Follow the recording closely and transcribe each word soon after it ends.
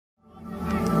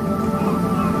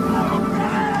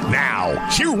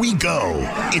Here we go.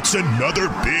 It's another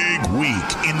big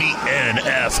week in the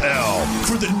NFL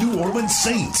for the New Orleans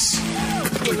Saints.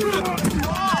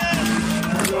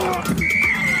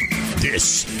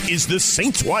 This is the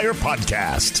Saints Wire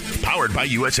Podcast, powered by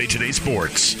USA Today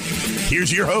Sports.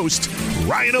 Here's your host,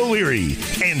 Ryan O'Leary,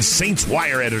 and Saints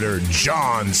Wire editor,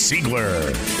 John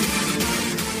Sigler.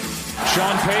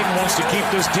 Sean Payton wants to keep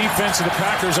this defense of the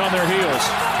Packers on their heels.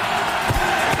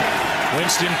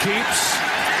 Winston keeps,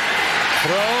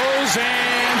 throws,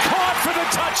 and caught for the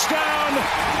touchdown,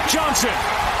 Johnson.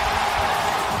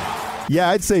 Yeah,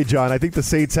 I'd say, John, I think the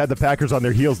Saints had the Packers on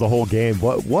their heels the whole game.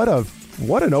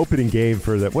 What an opening game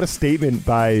for that. What a statement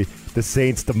by the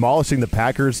Saints, demolishing the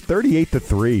Packers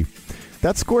 38-3.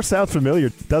 That score sounds familiar,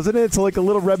 doesn't it? It's like a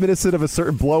little reminiscent of a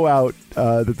certain blowout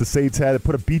that the Saints had to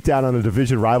put a beat down on a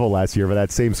division rival last year for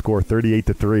that same score,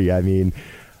 38-3. I mean,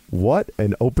 what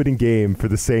an opening game for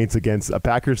the Saints against a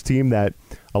Packers team that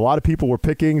a lot of people were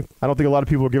picking. I don't think a lot of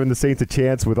people were giving the Saints a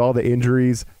chance with all the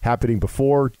injuries happening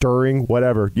before, during,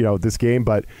 whatever, this game.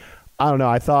 But I don't know.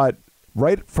 I thought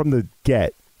right from the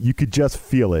get, you could just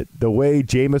feel it. The way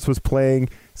Jameis was playing,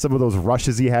 some of those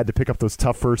rushes he had to pick up those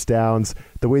tough first downs,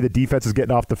 the way the defense was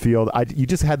getting off the field, you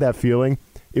just had that feeling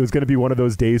it was going to be one of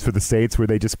those days for the Saints where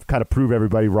they just kind of prove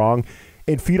everybody wrong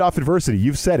and feed off adversity.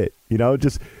 You've said it.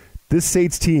 Just this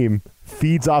Saints team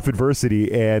feeds off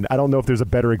adversity, and I don't know if there's a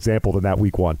better example than that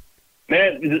week one.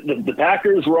 Man, the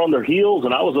Packers were on their heels,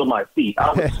 and I was on my feet.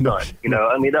 I was stunned.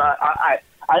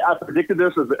 I predicted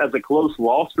this as a close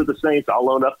loss for the Saints. I'll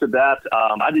own up to that.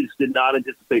 I just did not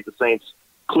anticipate the Saints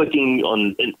clicking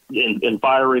on and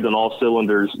firing on all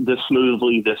cylinders this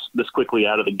smoothly, this quickly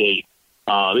out of the gate.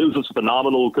 It was just a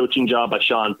phenomenal coaching job by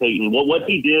Sean Payton. What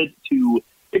he did to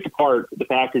pick apart the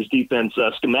Packers defense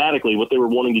schematically, what they were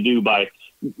wanting to do by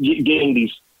getting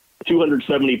these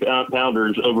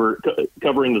 270-pounders over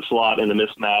covering the slot in the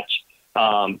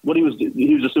mismatch. What he was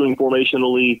just doing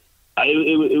formationally,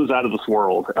 it was out of this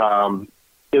world.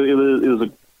 It was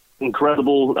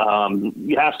incredible.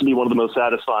 It has to be one of the most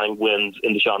satisfying wins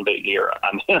in the Sean Payton era.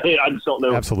 I mean, I just don't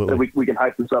know Absolutely. That we can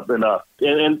hype this up enough.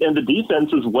 And the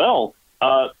defense as well.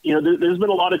 There's been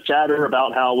a lot of chatter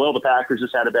about how, well, the Packers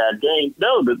just had a bad game.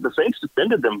 No, the Saints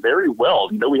defended them very well.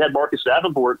 We had Marcus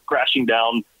Davenport crashing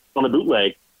down on a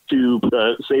bootleg to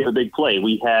save a big play.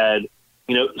 We had,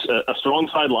 a strong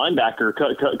side linebacker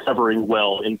covering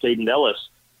well in Caden Ellis.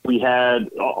 We had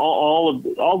all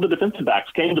the defensive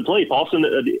backs came to play. Paulson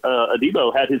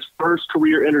Adebo had his first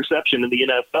career interception in the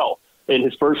NFL in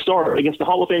his first start against the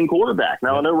Hall of Fame quarterback.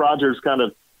 Now, I know Rodgers kind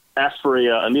of asked for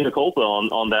a mea culpa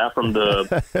on that from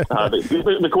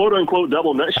the quote-unquote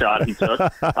double nut shot he took.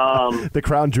 The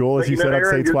crown jewel, as you said on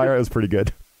Saints Wire, it was pretty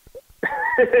good.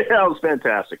 That was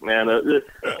fantastic, man.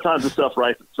 Tons of stuff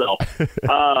writes itself.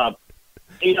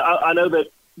 I know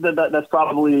that's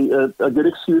probably a good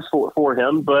excuse for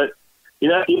him, but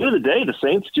at the end of the day, the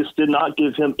Saints just did not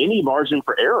give him any margin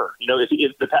for error.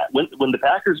 When the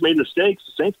Packers made mistakes,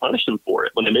 the Saints punished them for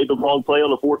it. When they made the wrong play on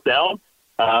the fourth down,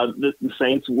 the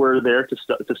Saints were there to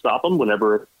stop them.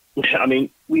 Whenever,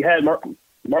 we had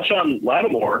Marshon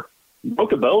Lattimore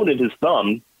broke a bone in his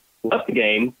thumb, left the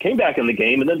game, came back in the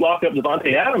game, and then locked up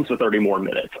Davante Adams for 30 more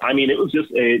minutes. I mean, it was just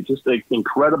an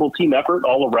incredible team effort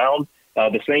all around.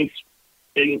 The Saints.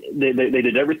 They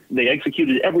did everything. They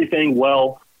executed everything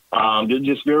well. There's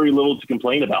just very little to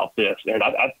complain about this, and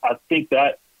I think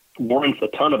that warrants a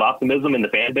ton of optimism in the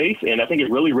fan base, and I think it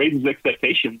really raises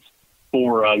expectations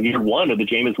for year one of the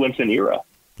Jameis Winston era.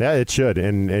 Yeah, it should,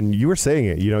 and you were saying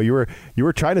it. You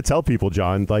were trying to tell people,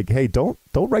 John, like, hey, don't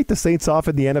write the Saints off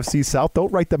in the NFC South.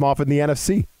 Don't write them off in the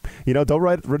NFC. Don't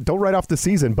write off the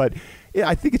season. But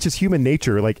I think it's just human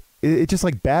nature. Like, it's just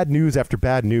like bad news after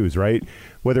bad news, right?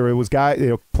 Whether it was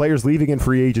players leaving in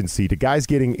free agency to guys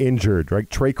getting injured, right?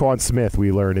 Traquan Smith,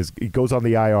 we learn, he goes on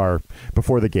the IR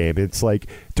before the game. It's like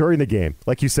during the game,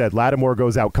 like you said, Lattimore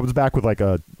goes out, comes back with it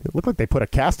looked like they put a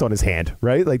cast on his hand,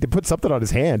 right? Like they put something on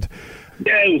his hand.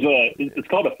 Yeah, it's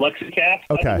called a flexicast,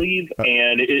 okay. I believe,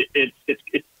 and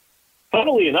it's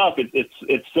funnily enough,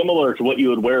 it's similar to what you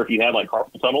would wear if you had like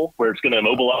carpal tunnel, where it's going to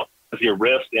immobilize your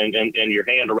wrist and your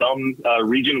hand around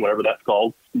region, whatever that's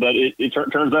called. But it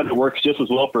turns out it works just as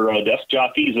well for desk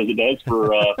jockeys as it does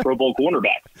for Pro Bowl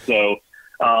cornerbacks. So,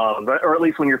 or at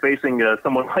least when you're facing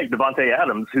someone like Davante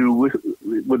Adams, who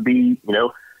would be,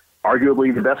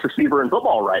 arguably the best receiver in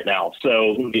football right now.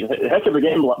 So, heck of a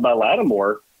game by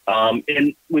Lattimore.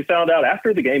 And we found out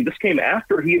after the game, this came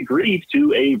after he agreed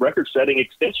to a record-setting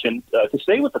extension to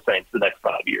stay with the Saints the next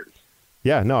 5 years.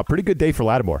 Yeah, no, a pretty good day for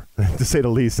Lattimore, to say the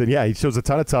least. And yeah, he shows a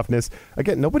ton of toughness.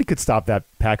 Again, nobody could stop that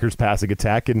Packers passing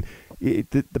attack. And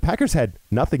the Packers had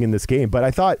nothing in this game. But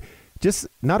I thought just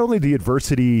not only the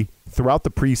adversity throughout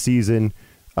the preseason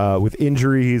with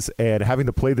injuries and having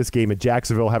to play this game in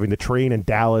Jacksonville, having to train in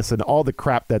Dallas, and all the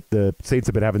crap that the Saints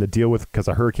have been having to deal with because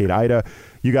of Hurricane Ida.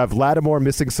 You have Lattimore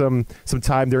missing some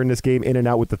time during this game, in and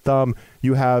out with the thumb.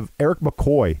 You have Eric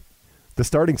McCoy, the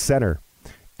starting center,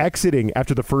 exiting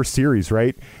after the first series,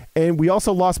 right? And we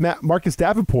also lost Marcus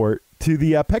Davenport to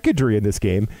the pec injury in this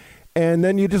game. And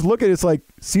then you just look at it, it's like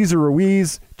Cesar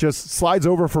Ruiz just slides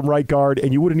over from right guard,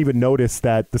 and you wouldn't even notice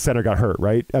that the center got hurt,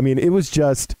 right? I mean, it was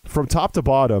just from top to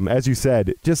bottom, as you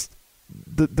said, just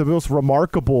the most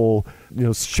remarkable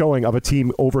showing of a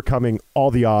team overcoming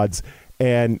all the odds.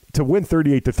 And to win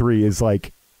 38-3 is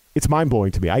like, it's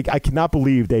mind-blowing to me. I cannot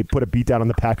believe they put a beat down on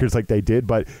the Packers like they did,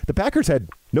 but the Packers had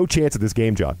no chance at this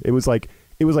game, John. It was like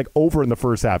over in the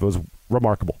first half. It was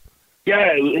remarkable.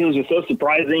 Yeah, it was just so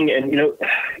surprising. And,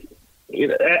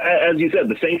 as you said,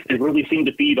 the Saints, they really seem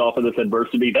to feed off of this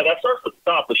adversity. That starts to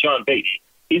stop with Sean Payton.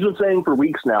 He's been saying for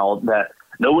weeks now that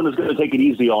no one is going to take it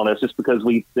easy on us just because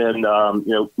we've been,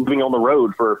 moving on the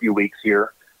road for a few weeks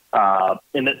here.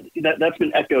 And that's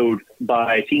been echoed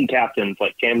by team captains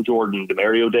like Cam Jordan,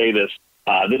 Demario Davis.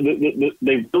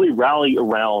 They really rally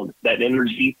around that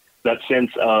energy, that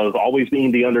sense of always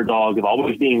being the underdog, of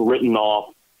always being written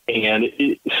off, and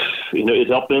it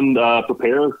helped them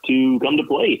prepare to come to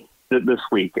play this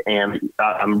week. And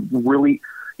I'm really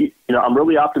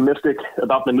optimistic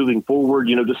about them moving forward.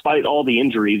 Despite all the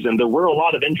injuries, and there were a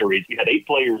lot of injuries. We had 8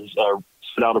 players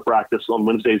sit out of practice on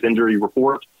Wednesday's injury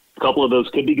report. A couple of those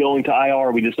could be going to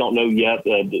IR. We just don't know yet.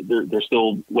 They're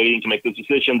still waiting to make those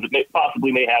decisions. It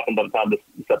possibly may happen by the time this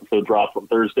episode drops on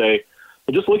Thursday.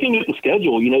 But just looking at the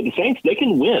schedule, the Saints, they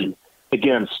can win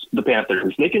against the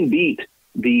Panthers. They can beat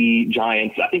the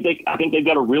Giants. I think they've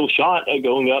got a real shot at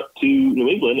going up to New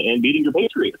England and beating your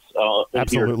Patriots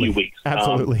here in a few weeks.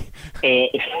 Absolutely.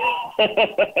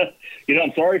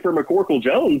 I'm sorry for McCorkle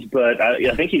Jones, but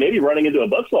I think he may be running into a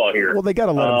buzzsaw here. Well, they got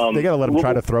to let him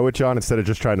try to throw it, John, instead of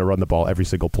just trying to run the ball every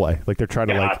single play. Like they're trying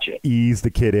to ease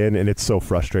the kid in, and it's so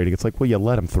frustrating. It's like, well, you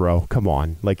let him throw. Come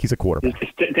on, like he's a quarterback.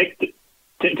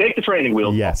 Take the training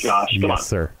wheels, yes, Josh. Come on,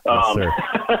 sir. Yes, sir.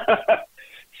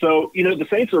 So, the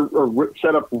Saints are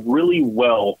set up really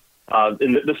well,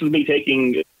 and this is me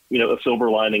taking, a silver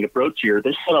lining approach here.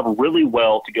 They're set up really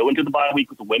well to go into the bye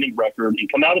week with a winning record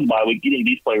and come out of the bye week getting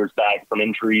these players back from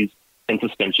injuries and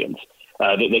suspensions.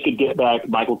 They could get back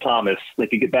Michael Thomas. They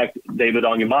could get back David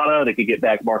Onyemata. They could get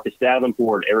back Marcus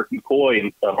Davenport, Eric McCoy,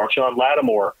 and Marshon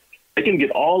Lattimore. They can get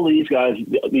all these guys,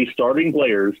 these starting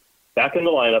players, back in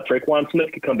the lineup. Traquan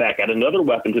Smith could come back, add another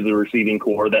weapon to the receiving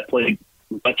core that played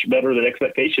much better than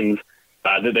expectations,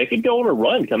 that they could go on a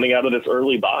run coming out of this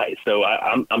early bye. So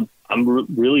I'm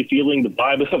really feeling the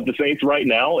vibe of the Saints right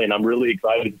now, and I'm really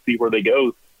excited to see where they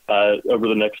go over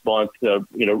the next month.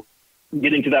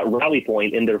 Getting to that rally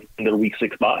point in their Week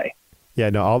 6 bye. Yeah,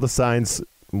 no, all the signs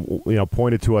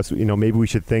pointed to us. Maybe we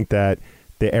should think that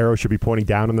the arrow should be pointing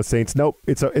down on the Saints. Nope,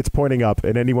 it's pointing up,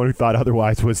 and anyone who thought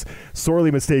otherwise was sorely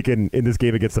mistaken in this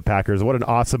game against the Packers. What an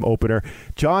awesome opener.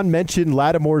 John mentioned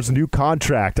Lattimore's new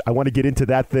contract. I want to get into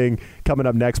that thing coming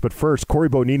up next, but first, Corey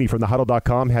Bonini from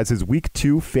thehuddle.com has his Week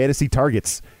 2 fantasy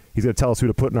targets. He's going to tell us who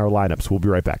to put in our lineups. We'll be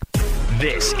right back.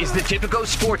 This is the Tipico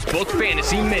Sportsbook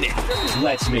Fantasy Minute.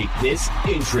 Let's make this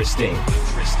interesting.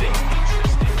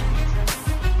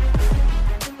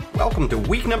 Welcome to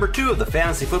week number 2 of the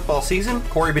fantasy football season.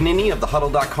 Corey Bonini of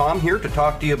thehuddle.com here to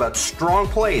talk to you about strong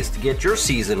plays to get your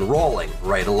season rolling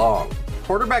right along.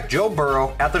 Quarterback Joe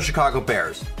Burrow at the Chicago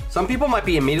Bears. Some people might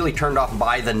be immediately turned off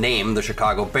by the name the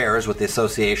Chicago Bears with the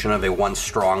association of a once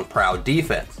strong, proud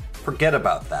defense. Forget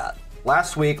about that.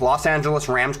 Last week, Los Angeles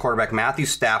Rams quarterback Matthew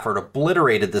Stafford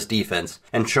obliterated this defense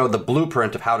and showed the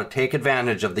blueprint of how to take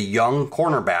advantage of the young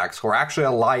cornerbacks who are actually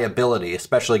a liability,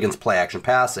 especially against play-action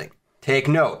passing. Take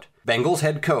note. Bengals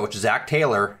head coach Zach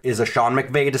Taylor is a Sean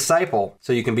McVay disciple,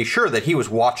 so you can be sure that he was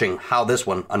watching how this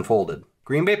one unfolded.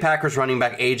 Green Bay Packers running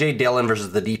back A.J. Dillon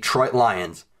versus the Detroit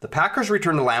Lions. The Packers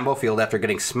returned to Lambeau Field after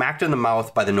getting smacked in the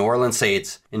mouth by the New Orleans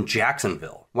Saints in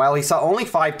Jacksonville. While he saw only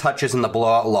 5 touches in the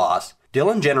blowout loss,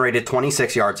 Dillon generated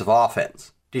 26 yards of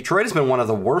offense. Detroit has been one of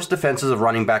the worst defenses of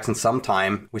running backs in some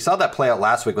time. We saw that play out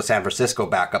last week with San Francisco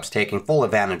backups taking full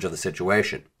advantage of the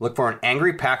situation. Look for an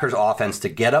angry Packers offense to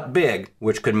get up big,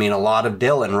 which could mean a lot of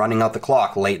Dillon running out the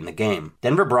clock late in the game.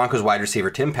 Denver Broncos wide receiver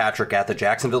Tim Patrick at the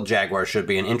Jacksonville Jaguars should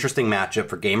be an interesting matchup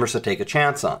for gamers to take a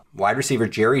chance on. Wide receiver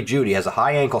Jerry Jeudy has a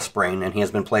high ankle sprain and he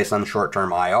has been placed on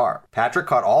short-term IR. Patrick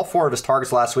caught all 4 of his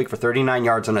targets last week for 39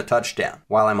 yards and a touchdown.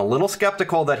 While I'm a little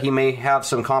skeptical that he may have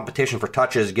some competition for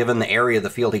touches given the area of the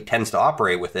field field he tends to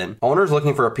operate within, owners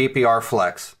looking for a PPR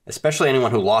flex, especially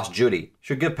anyone who lost Judy,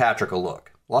 should give Patrick a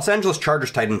look. Los Angeles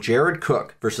Chargers tight end Jared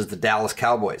Cook versus the Dallas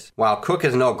Cowboys. While Cook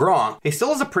has no Gronk, he still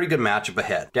has a pretty good matchup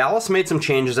ahead. Dallas made some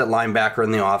changes at linebacker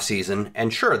in the offseason,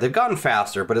 and sure, they've gotten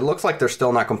faster, but it looks like they're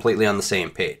still not completely on the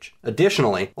same page.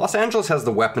 Additionally, Los Angeles has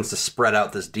the weapons to spread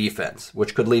out this defense,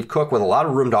 which could leave Cook with a lot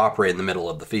of room to operate in the middle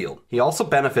of the field. He also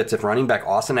benefits if running back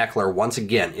Austin Eckler once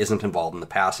again isn't involved in the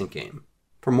passing game.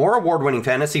 For more award-winning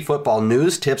fantasy football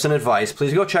news, tips, and advice,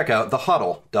 please go check out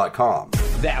thehuddle.com.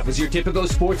 That was your Tipico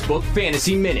Sportsbook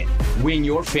Fantasy Minute. Win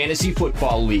your fantasy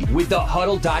football league with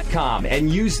thehuddle.com and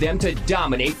use them to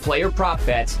dominate player prop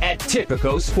bets at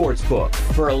Tipico Sportsbook.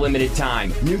 For a limited time,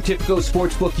 new Tipico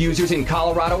Sportsbook users in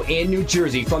Colorado and New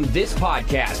Jersey from this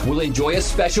podcast will enjoy a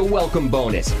special welcome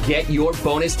bonus. Get your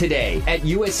bonus today at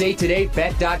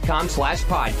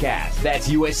usatodaybet.com/podcast. That's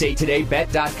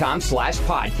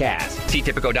usatodaybet.com/podcast. See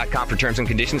Tipico.com for terms and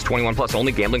conditions. 21 plus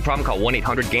only. Gambling problem? Call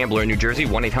 1-800-GAMBLER in New Jersey.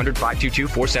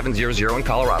 1-800-522-4700 in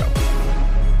Colorado.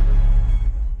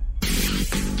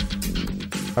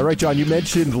 All right, John, you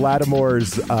mentioned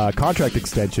Lattimore's contract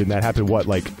extension that happened,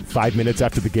 like 5 minutes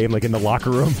after the game, like in the locker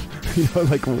room?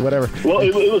 Like whatever. Well,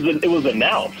 it was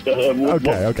announced.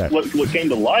 Okay. What came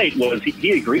to light was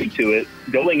he agreed to it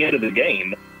going into the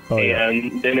game,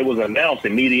 and then it was announced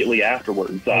immediately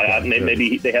afterwards.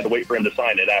 Maybe they had to wait for him to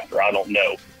sign it after. I don't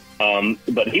know.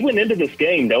 But he went into this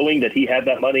game knowing that he had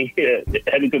that money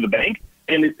heading to the bank,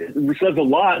 and it says a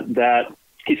lot that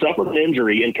he suffered an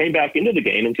injury and came back into the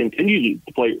game and continued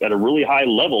to play at a really high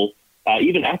level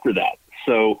even after that.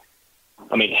 So,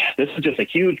 I mean, this is just a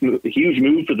huge move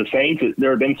for the Saints.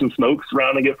 There have been some smoke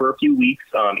surrounding it for a few weeks.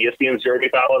 ESPN's Jeremy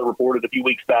Fowler reported a few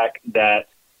weeks back that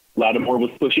Lattimore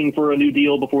was pushing for a new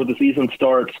deal before the season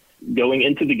starts. Going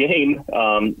into the game,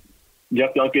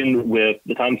 Jeff Duncan with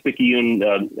the Times-Picayune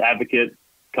Advocate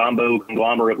combo,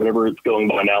 conglomerate, whatever it's going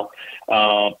by now,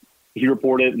 he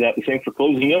reported that the Saints were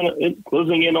closing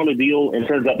in on a deal, and it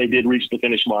turns out they did reach the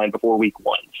finish line before week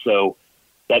 1. So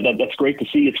that's great to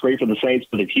see. It's great for the Saints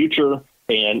for the future.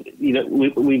 And,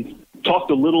 we've talked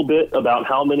a little bit about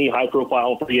how many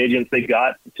high-profile free agents they've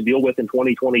got to deal with in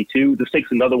 2022. This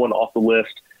takes another one off the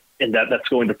list, and that's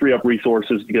going to free up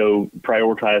resources to go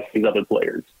prioritize these other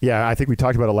players. Yeah, I think we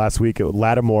talked about it last week.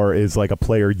 Lattimore is like a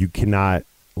player you cannot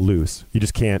lose. You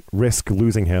just can't risk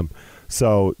losing him.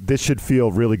 So this should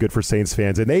feel really good for Saints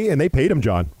fans, and they paid him,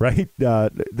 John. Right?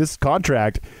 This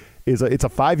contract it's a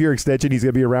 5-year extension. He's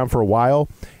going to be around for a while.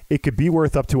 It could be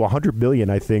worth up to $100 million.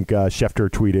 I think Schefter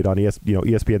tweeted on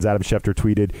ESPN's Adam Schefter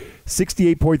tweeted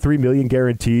 $68.3 million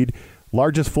guaranteed,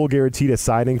 largest full guaranteed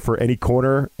signing for any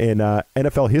corner in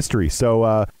NFL history.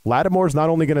 So Lattimore's not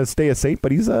only going to stay a Saint,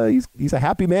 but he's a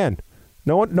happy man.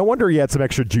 No wonder he had some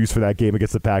extra juice for that game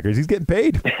against the Packers. He's getting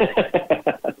paid.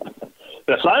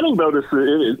 The signing bonus,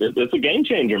 it's a game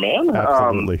changer, man.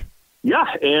 Absolutely. Yeah,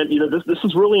 and this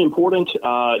is really important,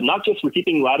 not just for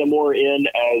keeping Lattimore in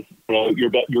as your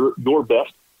best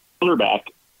cornerback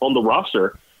on the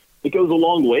roster. It goes a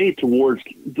long way towards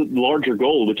the larger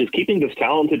goal, which is keeping this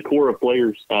talented core of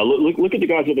players. Look at the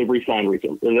guys that they've re-signed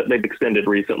recently, that they've extended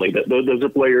recently. Those are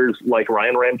players like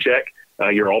Ryan Ramczyk,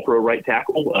 your all-pro right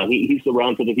tackle. He's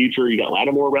around for the future. You got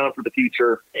Lattimore around for the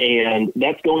future, and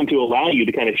that's going to allow you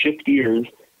to kind of shift gears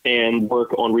and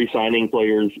work on re-signing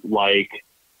players like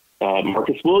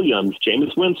Marcus Williams,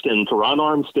 Jameis Winston, Teron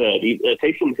Armstead,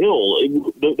 Taysom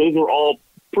Hill. Those are all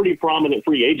pretty prominent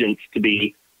free agents to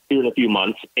be here in a few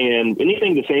months. And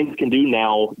anything the Saints can do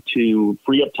now to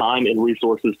free up time and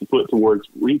resources to put towards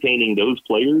retaining those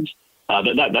players,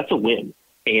 that's a win.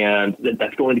 And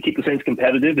that's going to keep the Saints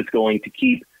competitive. It's going to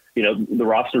keep the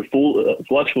roster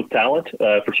flush with talent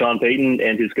for Sean Payton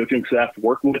and his coaching staff to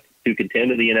work with to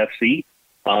contend in the NFC.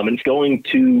 And it's going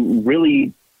to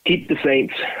really keep the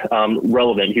Saints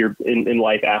relevant here in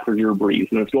life after Drew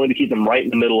Brees. And it's going to keep them right in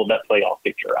the middle of that playoff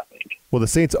picture, I think. Well, the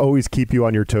Saints always keep you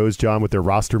on your toes, John, with their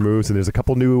roster moves. And there's a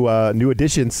couple new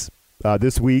additions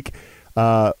this week.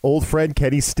 Old friend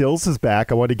Kenny Stills is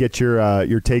back. I want to get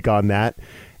your take on that.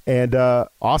 And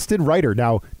Austin Reiter.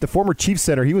 Now, the former Chiefs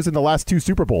center, he was in the last 2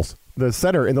 Super Bowls. The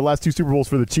center in the last 2 Super Bowls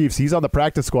for the Chiefs. He's on the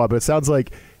practice squad, but it sounds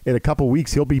like in a couple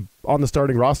weeks he'll be on the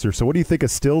starting roster. So what do you think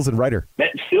of Stills and Reiter?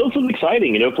 Stills is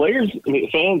exciting.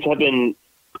 Fans have been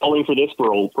calling for this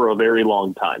for a very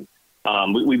long time.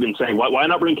 We've been saying, why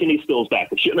not bring Kenny Stills back?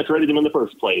 They shouldn't have traded him in the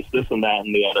first place, this and that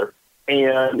and the other.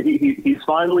 And he's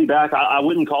finally back. I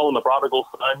wouldn't call him a prodigal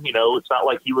son. It's not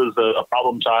like he was a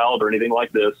problem child or anything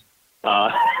like this.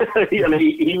 He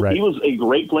was a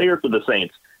great player for the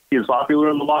Saints. He was popular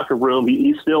in the locker room.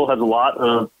 He still has a lot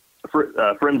of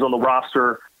friends on the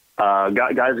roster.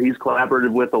 guys he's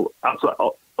collaborated with outside,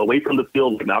 away from the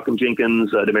field, like Malcolm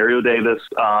Jenkins, Demario Davis.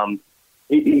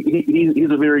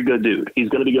 He's a very good dude. He's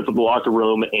going to be good for the locker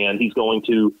room, and he's going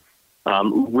to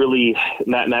really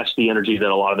match the energy that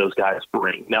a lot of those guys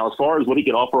bring. Now, as far as what he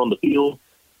can offer on the field,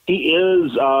 he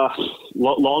is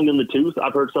long in the tooth,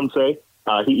 I've heard some say.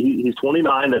 He's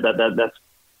 29. That's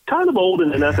kind of old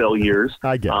in NFL years.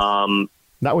 I guess.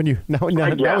 Not when you get to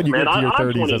your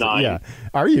 30s. 29. Yeah.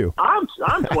 Are you? I'm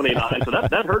 29, so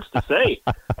that hurts to say.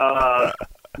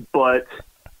 But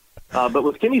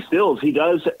with Kenny Stills, he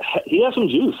has some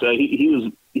juice.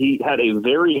 He had a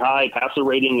very high passer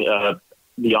rating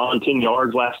beyond 10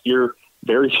 yards last year.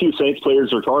 Very few Saints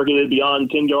players are targeted beyond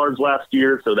 10 yards last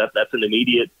year, so that's an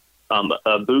immediate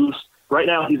boost. Right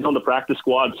now, he's on the practice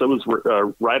squad. So is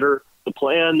Ryder. The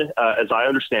plan, as I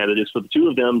understand it, is for the two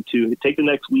of them to take the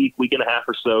next week and a half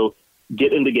or so,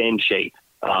 get into game shape,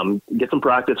 get some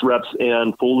practice reps,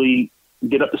 and fully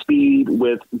get up to speed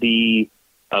with the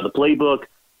playbook.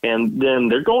 And then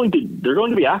they're going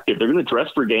to be active. They're going to dress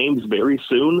for games very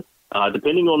soon,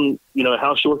 depending on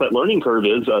how short that learning curve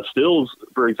is. Stills,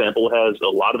 for example, has a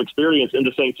lot of experience in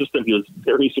the Saints system. He was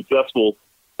very successful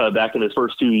back in his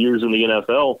first 2 years in the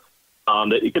NFL.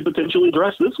 That he could potentially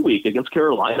dress this week against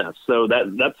Carolina. So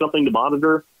that's something to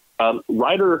monitor.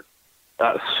 Ryder,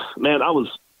 man,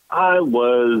 I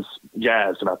was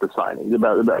jazzed about the signing,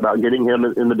 about getting him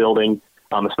in the building,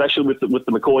 especially with the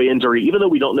McCoy injury. Even though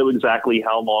we don't know exactly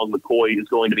how long McCoy is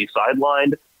going to be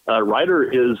sidelined, Ryder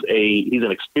he's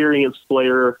an experienced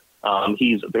player.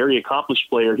 He's a very accomplished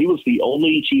player. He was the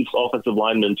only Chiefs offensive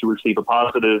lineman to receive a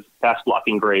positive pass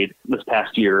blocking grade this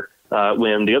past year.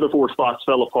 When the other four spots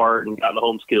fell apart and got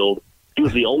Mahomes killed, he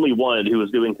was the only one who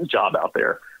was doing his job out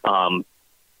there. And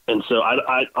so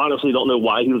I honestly don't know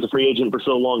why he was a free agent for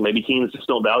so long. Maybe teams just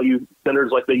don't value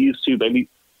centers like they used to. Maybe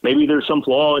there's some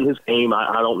flaw in his game.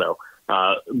 I don't know.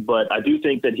 But I do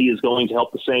think that he is going to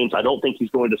help the Saints. I don't think he's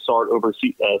going to start over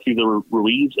Cesar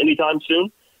Ruiz anytime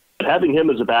soon. But having him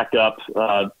as a backup,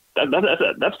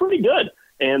 that's pretty good.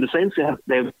 And the Saints have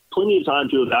plenty of time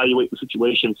to evaluate the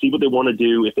situation, see what they want to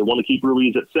do. If they want to keep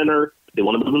Ruiz at center, if they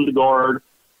want to move him to guard,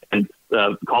 and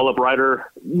call up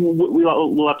Ryder,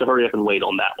 we'll have to hurry up and wait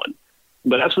on that one.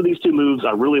 But as for these two moves,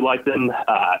 I really like them.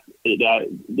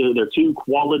 They're two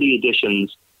quality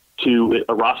additions to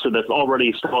a roster that's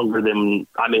already stronger than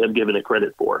I may have given it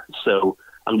credit for. So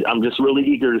I'm just really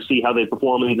eager to see how they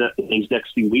perform in these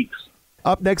next few weeks.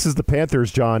 Up next is the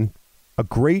Panthers, John. A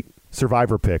great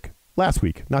survivor pick. Last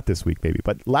week, not this week maybe,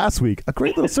 but last week, a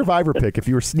great little survivor pick. If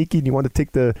you were sneaky and you wanted to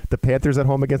take the Panthers at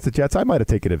home against the Jets, I might have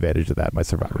taken advantage of that, my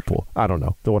survivor pool. I don't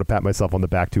know. Don't want to pat myself on the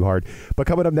back too hard. But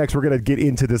coming up next, we're going to get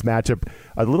into this matchup,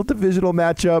 a little divisional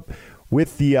matchup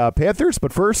with the Panthers.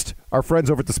 But first, our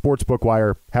friends over at the Sportsbook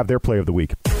Wire have their play of the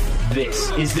week. This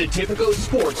is the Typico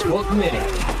Sportsbook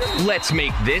Minute. Let's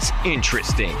make this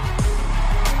interesting.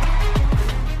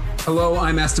 Hello,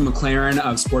 I'm Eston McLaren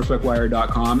of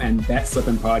SportsbookWire.com and Bet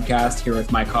Slippin' Podcast, here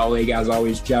with my colleague, as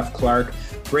always, Jeff Clark,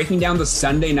 breaking down the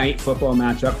Sunday night football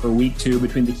matchup for Week 2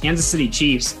 between the Kansas City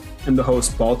Chiefs and the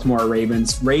host Baltimore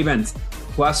Ravens. Ravens,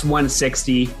 plus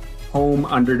 160, home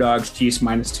underdogs, Chiefs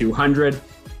minus 200.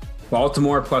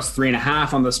 Baltimore, plus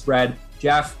 3.5 on the spread.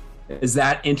 Jeff, is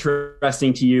that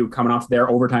interesting to you coming off their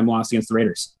overtime loss against the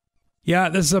Raiders? Yeah,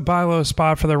 this is a buy low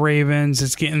spot for the Ravens.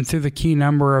 It's getting through the key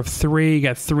number of 3.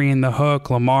 Got 3 in the hook.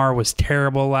 Lamar was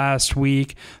terrible last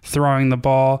week throwing the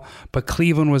ball, but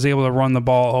Cleveland was able to run the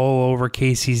ball all over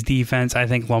Casey's defense. I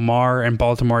think Lamar and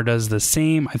Baltimore does the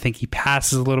same. I think he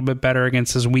passes a little bit better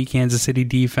against his weak Kansas City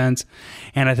defense,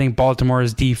 and I think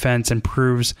Baltimore's defense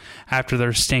improves after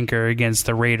their stinker against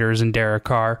the Raiders and Derek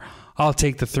Carr. I'll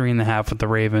take the 3.5 with the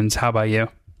Ravens. How about you?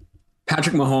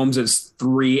 Patrick Mahomes is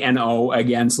 3-0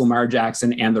 against Lamar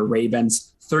Jackson and the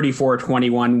Ravens.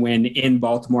 34-21 win in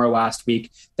Baltimore last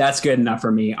week. That's good enough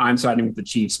for me. I'm siding with the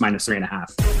Chiefs minus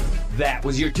 3.5. That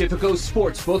was your Typico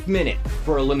Sportsbook Minute.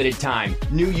 For a limited time,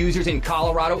 new users in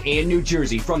Colorado and New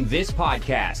Jersey from this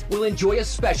podcast will enjoy a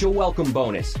special welcome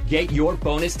bonus. Get your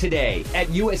bonus today at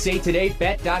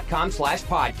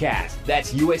usatodaybet.com/podcast.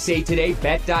 That's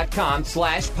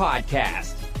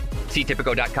usatodaybet.com/podcast. See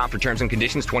Typico.com for terms and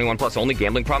conditions. 21 plus only.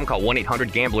 Gambling problem? Call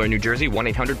 1-800-GAMBLER in New Jersey.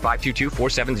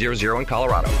 1-800-522-4700 in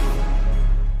Colorado.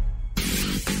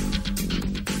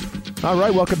 All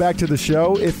right, welcome back to the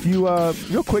show. If you,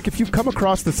 real quick, if you've come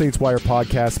across the Saints Wire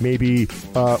podcast, maybe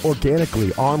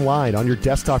organically, online, on your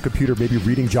desktop computer, maybe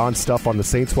reading John's stuff on the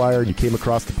Saints Wire, and you came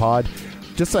across the pod,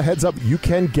 just a heads up, you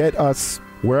can get us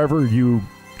wherever you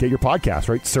get your podcast,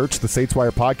 right? Search the Saints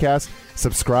Wire podcast,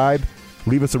 subscribe,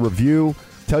 leave us a review,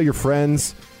 tell your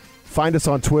friends, find us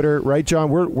on Twitter, right, John?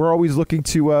 We're always looking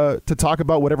to talk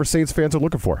about whatever Saints fans are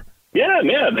looking for. Yeah.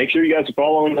 Make sure you guys are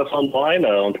following us online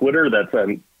on Twitter. That's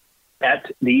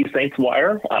at the Saints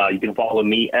Wire. You can follow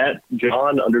me at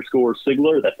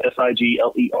John_Sigler. That's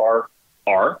SIGLERR.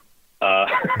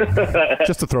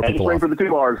 Just to throw people off. For the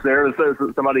 2 R's there.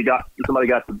 Somebody got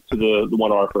to the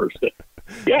 1 R first. But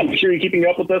yeah, make sure you're keeping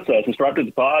up with us. Subscribe to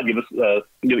the pod. Give us a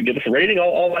rating.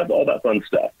 All that fun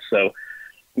stuff. So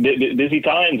busy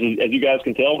times, as you guys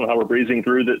can tell, from how we're breezing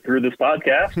through this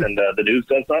podcast, and the news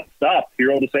does not stop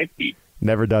here on the Saints feed.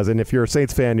 Never does. And if you're a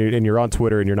Saints fan and you're on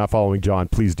Twitter and you're not following John,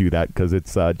 please do that, because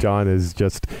it's John is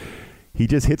just he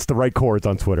just hits the right chords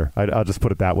on Twitter. I'll just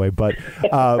put it that way. But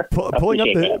pulling up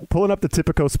the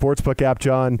Tipico Sportsbook app,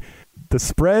 John, the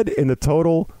spread and the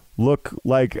total look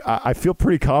like I feel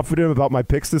pretty confident about my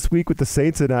picks this week with the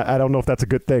Saints, and I don't know if that's a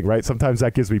good thing, right? Sometimes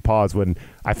that gives me pause when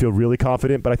I feel really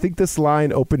confident. But I think this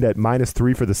line opened at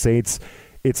 -3 for the Saints.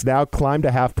 It's now climbed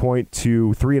a half point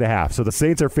to 3.5. So the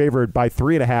Saints are favored by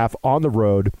 3.5 on the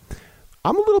road.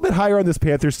 I'm a little bit higher on this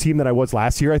Panthers team than I was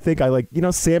last year. I think I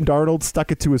Sam Darnold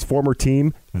stuck it to his former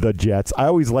team, the Jets. I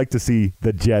always like to see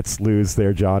the Jets lose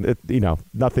there, John.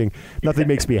 Nothing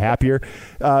makes me happier.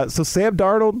 So Sam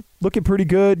Darnold looking pretty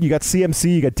good. You got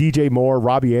CMC, you got DJ Moore,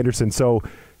 Robbie Anderson. So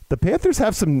the Panthers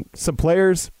have some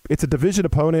players. It's a division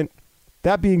opponent.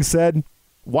 That being said,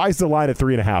 why is the line at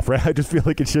 3.5, right? I just feel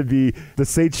like the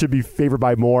Saints should be favored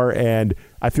by more, and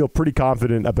I feel pretty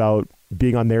confident about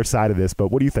being on their side of this.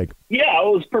 But what do you think? Yeah, I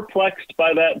was perplexed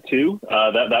by that too.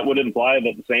 That would imply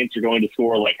that the Saints are going to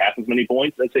score like half as many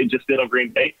points as they just did on Green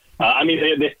Bay.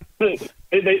 They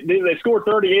scored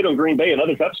 38 on Green Bay,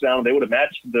 another touchdown. They would have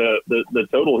matched the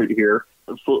total here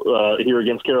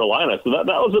against Carolina. So that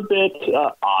was a bit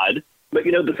odd. But,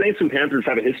 the Saints and Panthers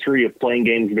have a history of playing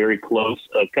games very close,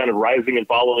 kind of rising and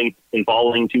falling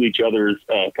to each other's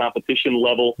competition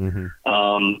level.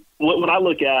 Mm-hmm. What I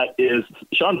look at is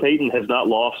Sean Payton has not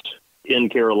lost in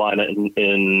Carolina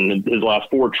in his last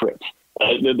 4 trips.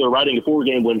 They're riding a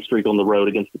 4-game win streak on the road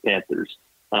against the Panthers.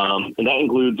 And that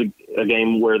includes a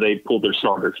game where they pulled their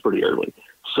starters pretty early.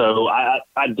 So I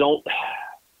just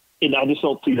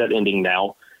don't see that ending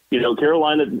now.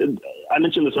 Carolina, I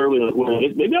mentioned this earlier,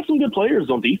 they've got some good players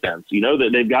on defense. That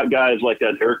they've got guys like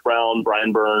Derek Brown,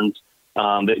 Brian Burns.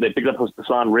 They picked up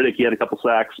Hassan Riddick. He had a couple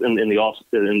sacks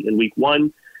in week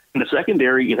 1. In the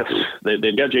secondary,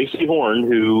 they've got J.C. Horn,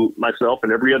 who myself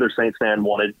and every other Saints fan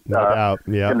wanted in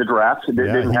the draft. It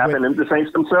didn't happen, and the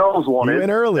Saints themselves wanted. He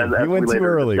went early. He went too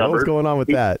early. What was going on with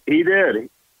that? He did.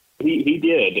 He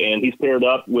did, and he's paired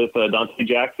up with Dante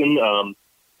Jackson,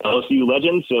 LSU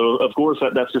legend. So, of course,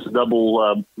 that's just a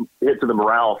double hit to the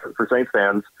morale for Saints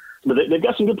fans. But they've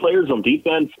got some good players on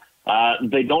defense.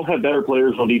 They don't have better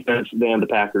players on defense than the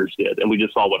Packers did, and we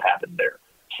just saw what happened there.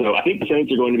 So I think the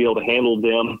Saints are going to be able to handle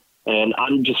them, and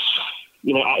I'm just,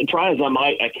 I try as I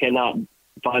might, I cannot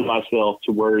find myself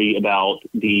to worry about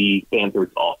the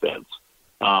Panthers offense.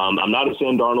 I'm not a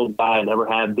Sam Darnold guy. I never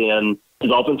have been.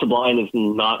 His offensive line is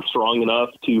not strong enough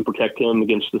to protect him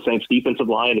against the Saints defensive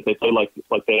line. If they play like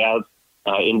they have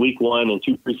in week 1 and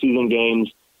 2 preseason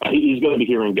games, he's going to be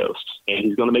hearing ghosts, and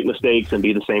he's going to make mistakes and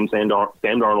be the same Sam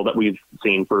Darnold that we've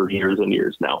seen for years and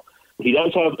years now. He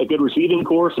does have a good receiving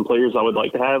core, some players I would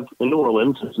like to have in New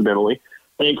Orleans, incidentally.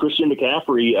 I think Christian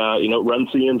McCaffrey, run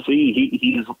CMC.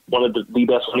 He's one of the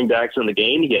best running backs in the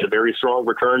game. He had a very strong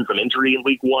return from injury in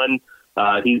week 1.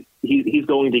 He's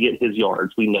going to get his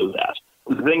yards. We know that.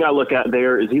 The thing I look at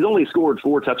there is he's only scored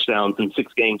 4 touchdowns in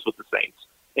 6 games with the Saints,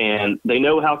 and they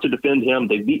know how to defend him.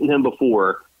 They've beaten him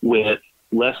before with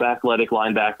less athletic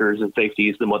linebackers and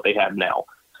safeties than what they have now.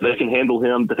 So they can handle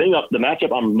him. The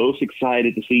matchup I'm most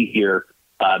excited to see here,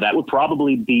 that would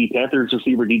probably be Panthers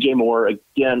receiver DJ Moore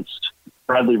against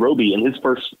Bradley Roby in his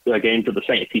first game for the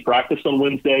Saints. He practiced on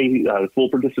Wednesday, full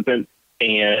participant,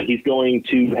 and he's going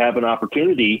to have an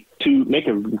opportunity to make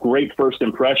a great first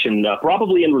impression,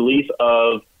 probably in relief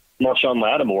of Marshon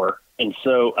Lattimore. And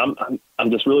so I'm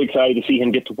just really excited to see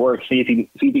him get to work, see if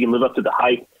he can live up to the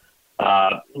hype.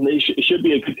 It should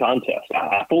be a good contest.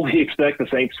 I fully expect the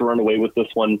Saints to run away with this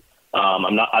one.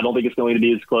 I don't think it's going to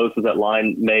be as close as that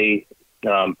line may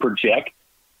project.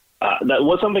 That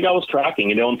was something I was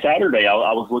tracking. On Saturday, I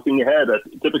was looking ahead.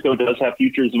 Tipico does have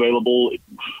futures available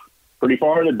pretty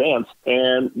far in advance,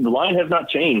 and the line has not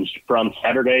changed from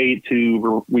Saturday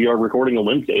to we are recording on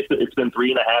Wednesday. It's been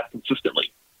 3.5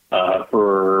 consistently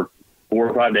for 4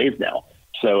 or 5 days now.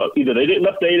 So either they didn't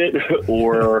update it,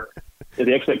 or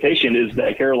the expectation is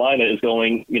that Carolina is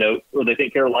going, or they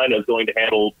think Carolina is going to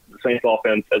handle the Saints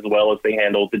offense as well as they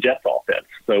handled the Jets offense.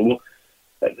 So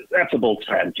that's a bold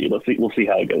strategy. We'll see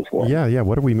how it goes for him. Yeah.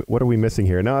 What are we missing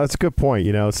here? No, that's a good point.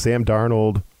 Sam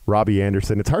Darnold, Robbie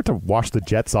Anderson. It's hard to wash the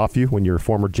Jets off you when you're a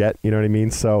former Jet. You know what I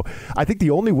mean? So I think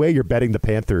the only way you're betting the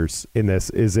Panthers in this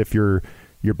is if you're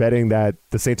betting that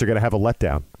the Saints are going to have a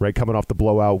letdown, right? Coming off the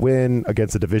blowout win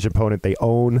against a division opponent they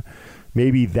own.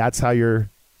 Maybe that's what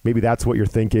you're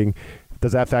thinking.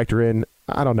 Does that factor in?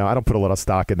 I don't know. I don't put a lot of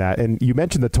stock in that. And you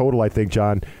mentioned the total, I think,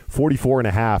 John,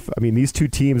 44.5. I mean, these two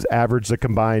teams averaged a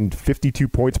combined 52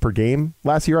 points per game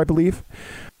last year, I believe.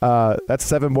 That's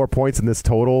 7 more points in this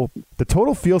total. The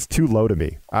total feels too low to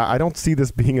me. I don't see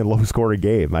this being a low-scoring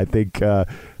game. I think the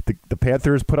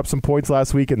Panthers put up some points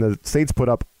last week, and the Saints put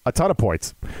up a ton of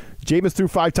points. Jameis threw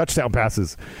 5 touchdown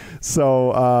passes.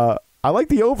 So I like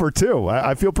the over, too.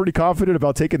 I feel pretty confident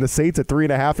about taking the Saints at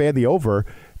 3.5 and the over.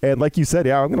 And like you said,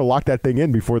 I'm going to lock that thing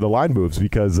in before the line moves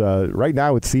because right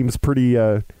now it seems pretty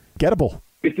gettable.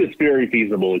 It's very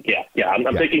feasible. Yeah.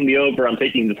 I'm taking the over. I'm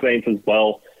taking the Saints as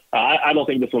well. I don't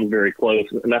think this one's very close,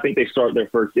 and I think they start their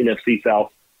first NFC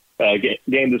South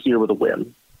game this year with a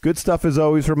win. Good stuff as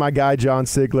always from my guy, John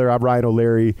Sigler. I'm Ryan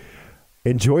O'Leary.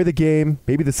 Enjoy the game.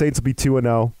 Maybe the Saints will be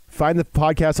 2-0. Find the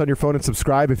podcast on your phone and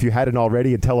subscribe if you hadn't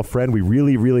already, and tell a friend. We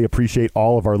really, really appreciate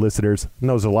all of our listeners. And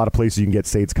there's a lot of places you can get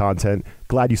Saints content.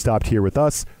 Glad you stopped here with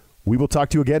us. We will talk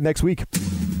to you again next week.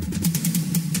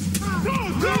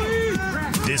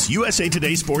 This USA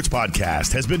Today Sports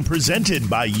Podcast has been presented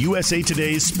by USA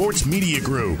Today's Sports Media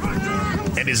Group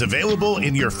and is available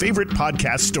in your favorite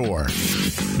podcast store.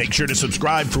 Make sure to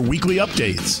subscribe for weekly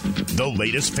updates, the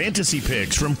latest fantasy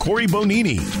picks from Corey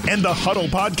Bonini, and the Huddle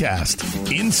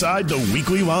Podcast, Inside the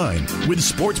Weekly Line, with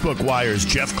Sportsbook Wire's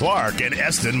Jeff Clark and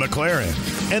Eston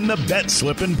McLaren, and the Bet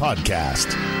Slippin'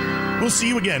 Podcast. We'll see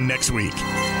you again next week.